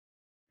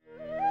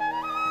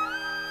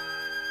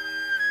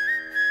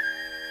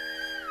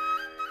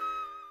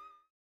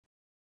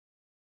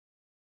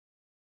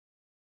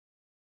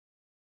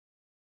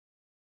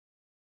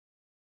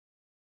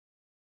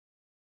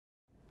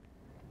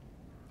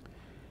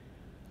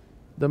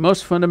The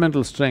most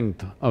fundamental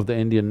strength of the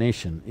Indian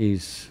nation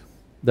is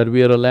that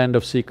we are a land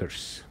of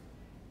seekers,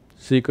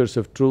 seekers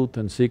of truth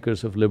and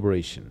seekers of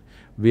liberation.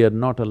 We are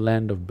not a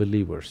land of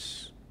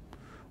believers.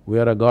 We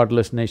are a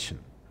godless nation.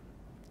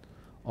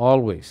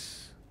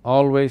 Always,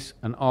 always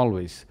and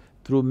always,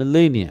 through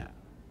millennia,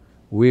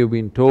 we've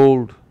been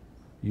told,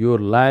 your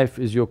life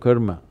is your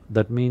karma,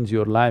 that means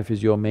your life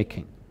is your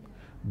making.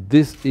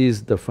 This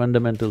is the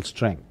fundamental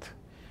strength,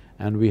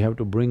 and we have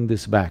to bring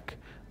this back,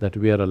 that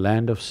we are a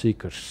land of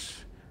seekers.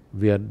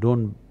 We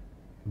don't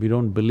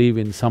believe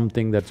in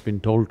something that's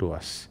been told to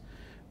us.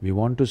 We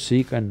want to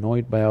seek and know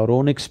it by our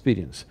own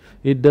experience.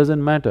 It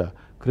doesn't matter,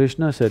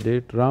 Krishna said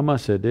it, Rama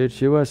said it,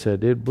 Shiva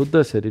said it,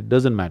 Buddha said it,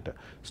 doesn't matter.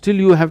 Still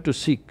you have to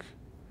seek.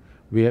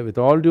 We have, with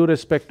all due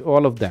respect,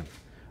 all of them,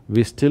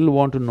 we still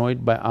want to know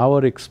it by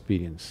our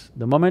experience.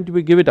 The moment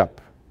we give it up,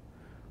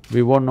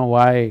 we won't know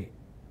why,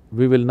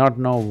 we will not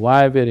know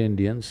why we're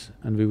Indians,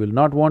 and we will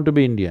not want to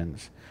be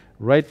Indians.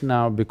 Right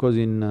now, because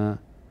in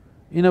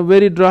a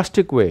very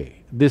drastic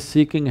way, this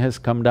seeking has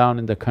come down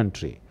in the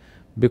country.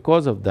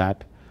 Because of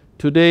that,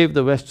 today if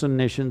the Western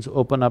nations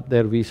open up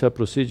their visa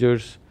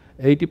procedures,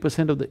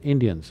 80% of the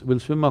Indians will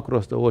swim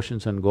across the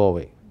oceans and go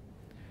away.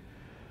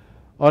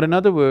 Or in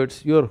other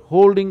words, you're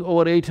holding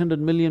over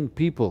 800 million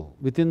people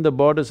within the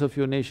borders of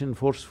your nation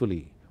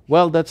forcefully.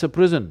 Well, that's a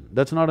prison,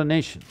 that's not a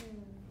nation.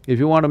 If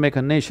you want to make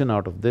a nation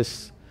out of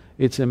this,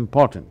 it's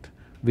important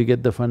we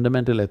get the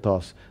fundamental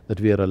ethos that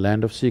we are a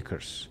land of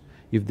seekers.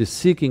 If this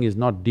seeking is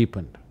not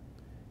deepened,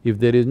 if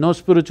there is no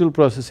spiritual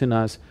process in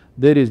us,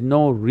 there is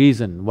no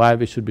reason why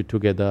we should be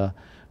together,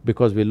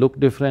 because we look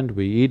different,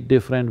 we eat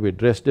different, we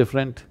dress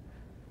different,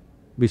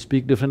 we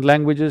speak different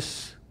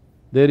languages.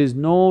 There is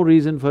no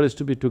reason for us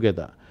to be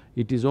together.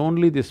 It is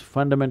only this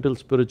fundamental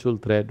spiritual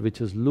thread which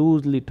has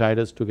loosely tied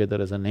us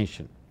together as a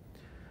nation.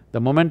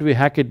 The moment we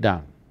hack it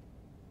down,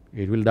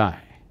 it will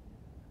die.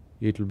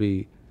 It will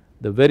be…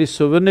 the very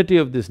sovereignty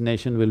of this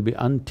nation will be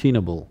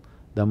untenable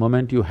the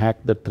moment you hack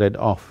the thread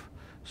off.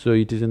 So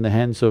it is in the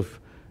hands of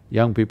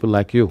young people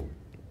like you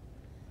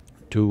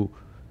to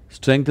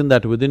strengthen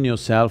that within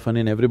yourself and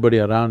in everybody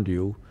around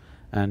you,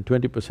 and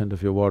 20%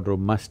 of your wardrobe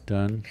must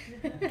turn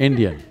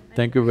Indian.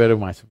 Thank you very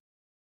much.